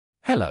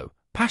Hello,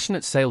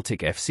 passionate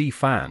Celtic FC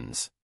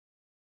fans.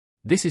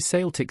 This is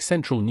Celtic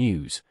Central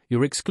News,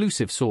 your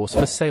exclusive source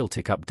for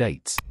Celtic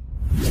updates.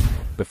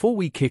 Before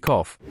we kick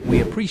off,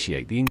 we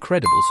appreciate the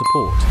incredible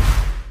support.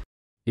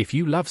 If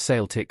you love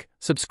Celtic,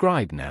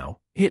 subscribe now,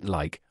 hit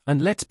like,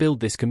 and let's build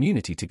this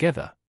community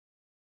together.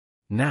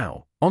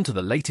 Now, on to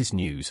the latest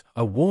news.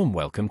 A warm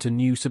welcome to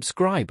new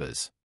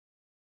subscribers.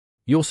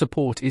 Your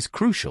support is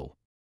crucial.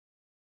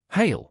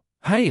 Hail,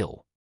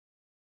 hail!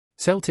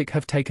 Celtic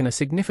have taken a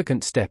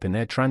significant step in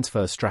their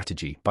transfer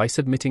strategy by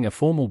submitting a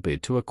formal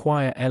bid to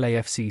acquire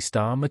LAFC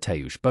star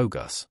Mateusz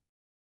Bogus.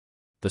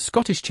 The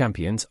Scottish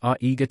champions are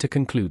eager to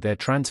conclude their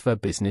transfer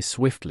business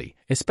swiftly,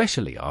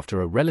 especially after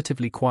a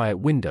relatively quiet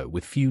window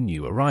with few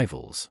new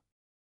arrivals.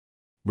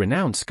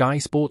 Renowned Sky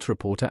Sports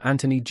reporter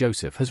Anthony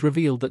Joseph has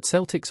revealed that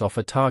Celtic's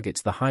offer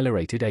targets the highly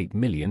rated £8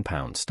 million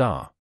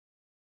star.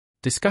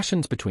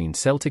 Discussions between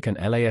Celtic and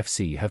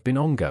LAFC have been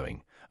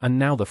ongoing, and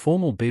now the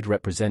formal bid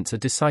represents a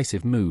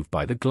decisive move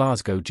by the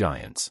Glasgow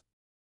Giants.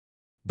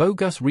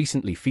 Bogus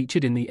recently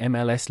featured in the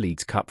MLS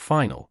League's Cup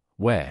final,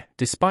 where,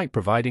 despite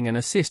providing an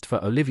assist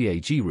for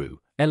Olivier Giroud,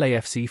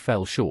 LAFC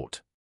fell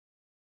short.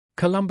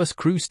 Columbus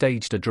Crew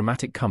staged a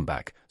dramatic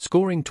comeback,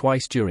 scoring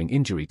twice during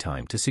injury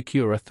time to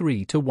secure a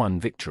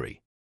 3-1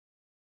 victory.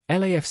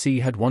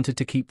 LAFC had wanted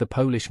to keep the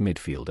Polish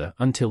midfielder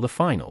until the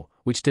final,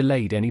 which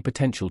delayed any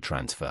potential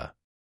transfer.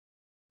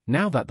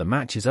 Now that the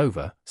match is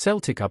over,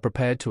 Celtic are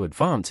prepared to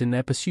advance in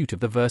their pursuit of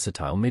the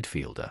versatile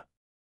midfielder.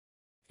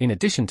 In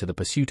addition to the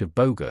pursuit of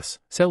Bogus,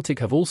 Celtic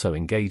have also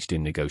engaged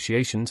in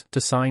negotiations to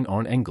sign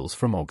Arne Engels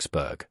from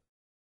Augsburg.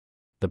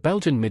 The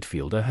Belgian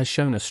midfielder has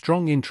shown a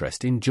strong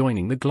interest in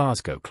joining the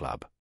Glasgow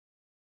club.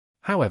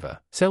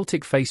 However,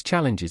 Celtic face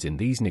challenges in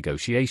these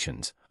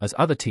negotiations, as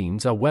other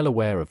teams are well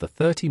aware of the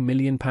 £30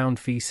 million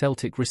fee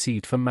Celtic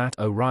received for Matt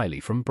O'Reilly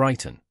from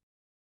Brighton.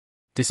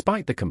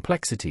 Despite the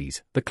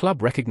complexities, the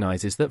club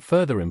recognises that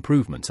further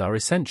improvements are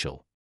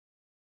essential.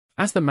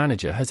 As the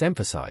manager has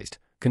emphasised,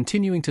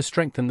 continuing to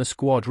strengthen the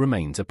squad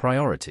remains a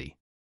priority.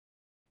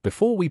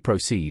 Before we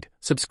proceed,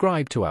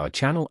 subscribe to our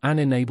channel and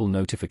enable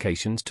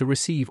notifications to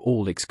receive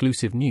all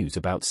exclusive news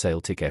about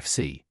Celtic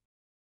FC.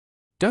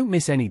 Don't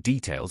miss any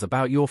details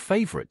about your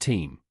favourite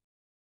team.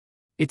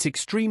 It's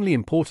extremely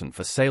important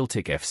for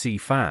Celtic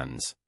FC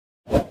fans.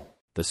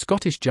 The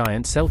Scottish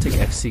giant Celtic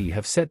FC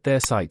have set their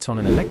sights on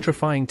an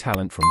electrifying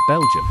talent from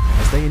Belgium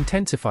as they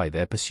intensify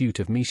their pursuit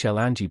of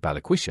Michel-Ange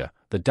Balikwisha,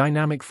 the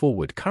dynamic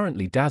forward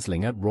currently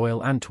dazzling at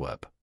Royal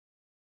Antwerp.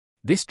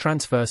 This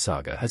transfer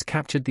saga has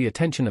captured the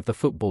attention of the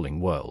footballing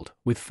world,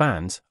 with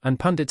fans and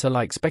pundits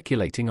alike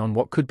speculating on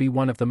what could be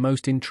one of the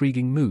most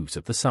intriguing moves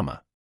of the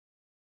summer.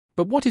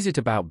 But what is it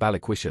about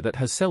Balikwisha that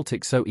has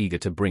Celtic so eager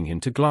to bring him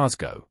to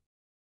Glasgow?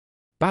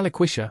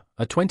 Balikwisha,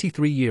 a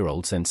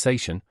 23-year-old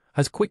sensation,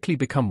 has quickly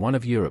become one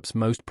of Europe's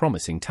most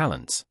promising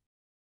talents.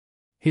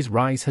 His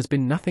rise has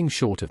been nothing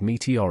short of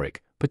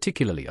meteoric,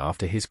 particularly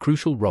after his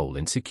crucial role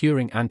in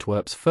securing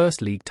Antwerp's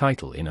first league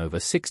title in over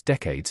 6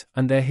 decades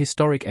and their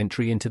historic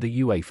entry into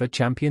the UEFA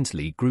Champions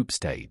League group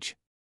stage.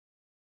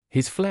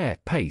 His flair,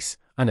 pace,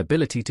 and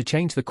ability to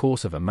change the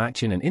course of a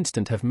match in an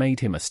instant have made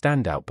him a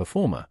standout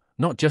performer,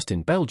 not just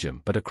in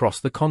Belgium but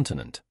across the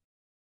continent.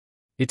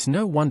 It's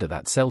no wonder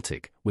that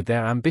Celtic, with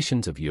their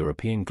ambitions of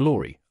European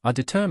glory, are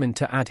determined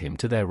to add him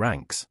to their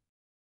ranks.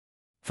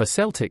 For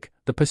Celtic,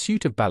 the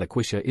pursuit of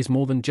Balikwisha is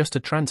more than just a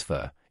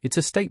transfer, it's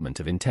a statement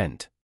of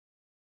intent.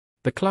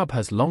 The club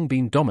has long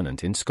been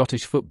dominant in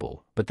Scottish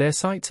football, but their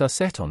sights are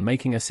set on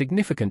making a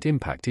significant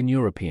impact in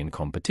European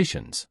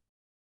competitions.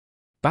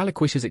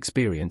 Balikwisha's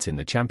experience in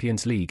the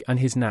Champions League and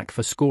his knack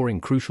for scoring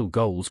crucial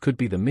goals could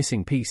be the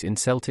missing piece in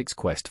Celtic's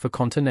quest for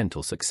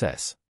continental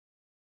success.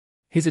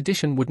 His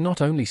addition would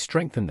not only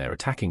strengthen their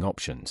attacking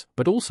options,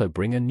 but also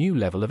bring a new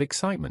level of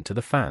excitement to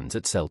the fans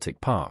at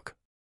Celtic Park.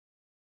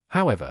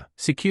 However,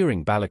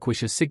 securing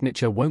Balikwisha's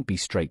signature won't be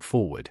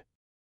straightforward.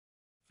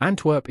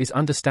 Antwerp is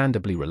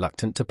understandably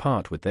reluctant to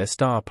part with their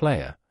star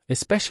player,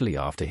 especially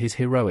after his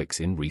heroics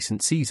in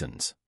recent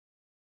seasons.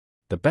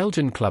 The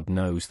Belgian club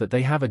knows that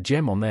they have a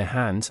gem on their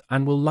hands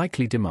and will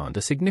likely demand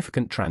a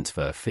significant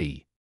transfer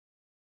fee.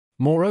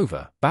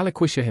 Moreover,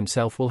 Balikwisha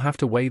himself will have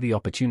to weigh the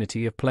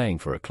opportunity of playing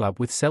for a club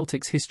with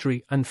Celtic's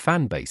history and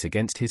fan base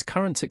against his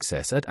current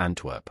success at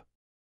Antwerp.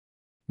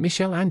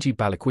 Michel-Ange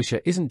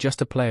Balikwisha isn't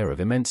just a player of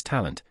immense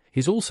talent,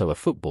 he's also a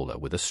footballer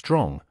with a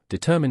strong,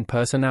 determined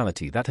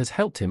personality that has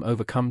helped him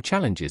overcome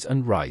challenges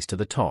and rise to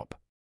the top.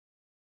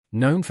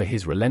 Known for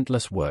his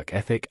relentless work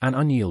ethic and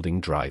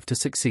unyielding drive to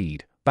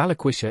succeed,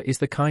 Balikwisha is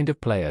the kind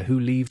of player who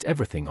leaves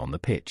everything on the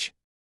pitch.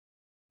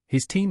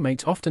 His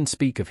teammates often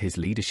speak of his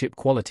leadership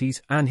qualities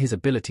and his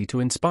ability to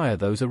inspire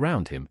those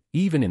around him,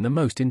 even in the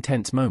most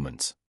intense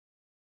moments.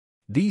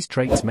 These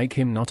traits make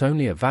him not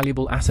only a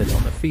valuable asset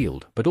on the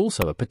field but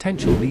also a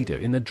potential leader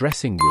in the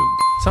dressing room,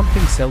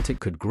 something Celtic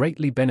could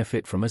greatly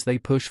benefit from as they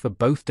push for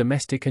both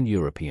domestic and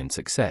European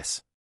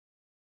success.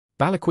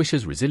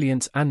 Balikwisha's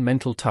resilience and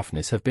mental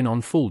toughness have been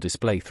on full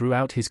display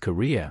throughout his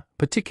career,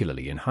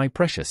 particularly in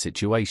high-pressure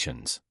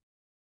situations.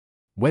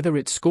 Whether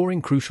it's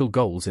scoring crucial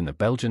goals in the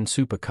Belgian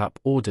Super Cup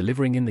or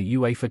delivering in the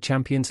UEFA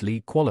Champions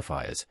League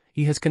qualifiers,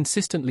 he has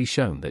consistently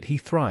shown that he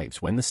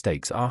thrives when the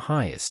stakes are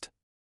highest.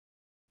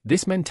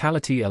 This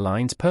mentality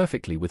aligns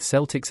perfectly with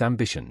Celtic's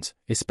ambitions,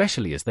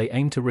 especially as they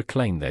aim to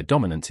reclaim their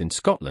dominance in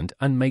Scotland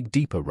and make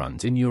deeper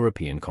runs in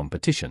European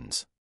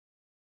competitions.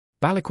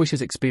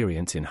 Balikwisha's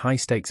experience in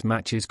high-stakes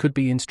matches could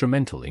be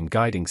instrumental in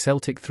guiding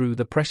Celtic through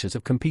the pressures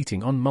of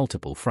competing on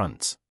multiple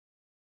fronts.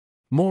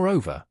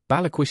 Moreover,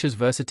 Balikwisha's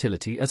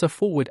versatility as a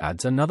forward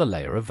adds another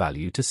layer of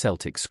value to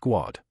Celtic's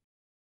squad.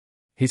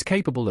 He's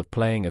capable of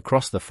playing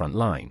across the front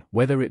line,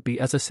 whether it be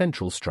as a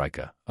central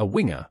striker, a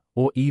winger,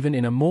 or even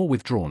in a more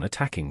withdrawn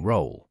attacking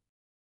role.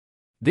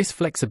 This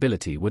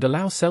flexibility would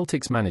allow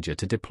Celtic's manager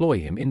to deploy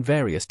him in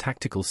various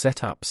tactical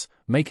setups,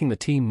 making the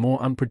team more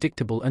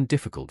unpredictable and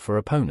difficult for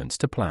opponents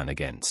to plan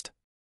against.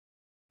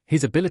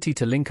 His ability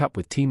to link up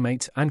with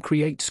teammates and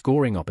create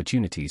scoring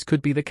opportunities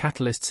could be the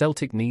catalyst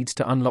Celtic needs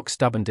to unlock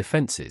stubborn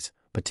defenses,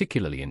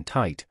 particularly in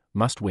tight,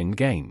 must-win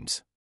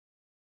games.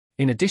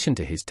 In addition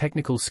to his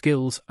technical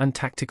skills and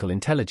tactical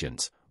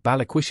intelligence,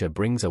 Balikwisha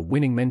brings a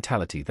winning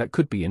mentality that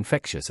could be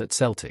infectious at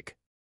Celtic.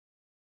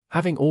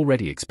 Having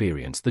already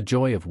experienced the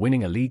joy of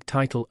winning a league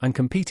title and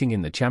competing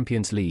in the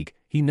Champions League,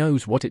 he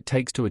knows what it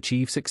takes to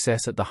achieve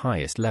success at the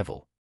highest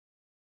level.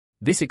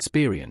 This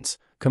experience,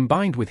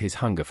 combined with his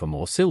hunger for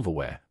more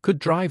silverware, could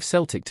drive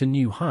Celtic to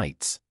new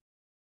heights.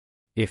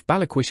 If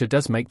Balikwisha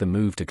does make the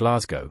move to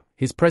Glasgow,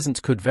 his presence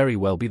could very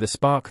well be the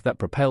spark that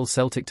propels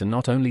Celtic to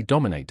not only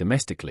dominate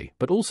domestically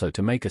but also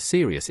to make a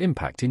serious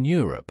impact in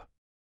Europe.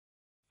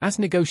 As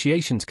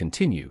negotiations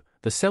continue,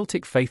 the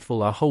Celtic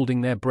faithful are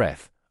holding their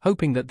breath,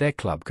 hoping that their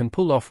club can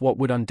pull off what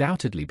would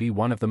undoubtedly be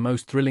one of the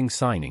most thrilling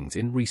signings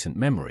in recent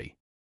memory.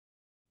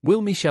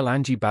 Will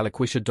Michel-Ange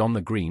Balikwisha don the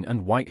green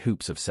and white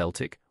hoops of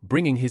Celtic,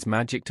 bringing his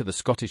magic to the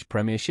Scottish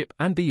Premiership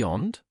and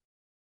beyond?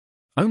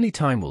 Only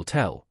time will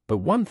tell, but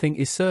one thing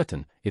is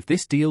certain: if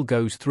this deal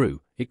goes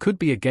through, it could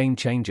be a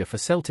game-changer for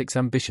Celtic's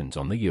ambitions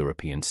on the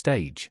European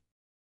stage.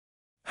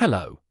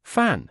 Hello,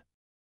 fan!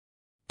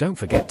 Don't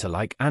forget to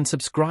like and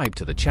subscribe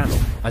to the channel,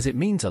 as it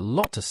means a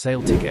lot to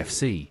Celtic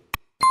FC.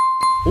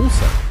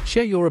 Also,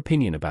 share your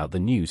opinion about the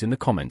news in the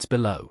comments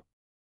below.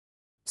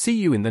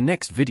 See you in the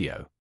next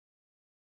video.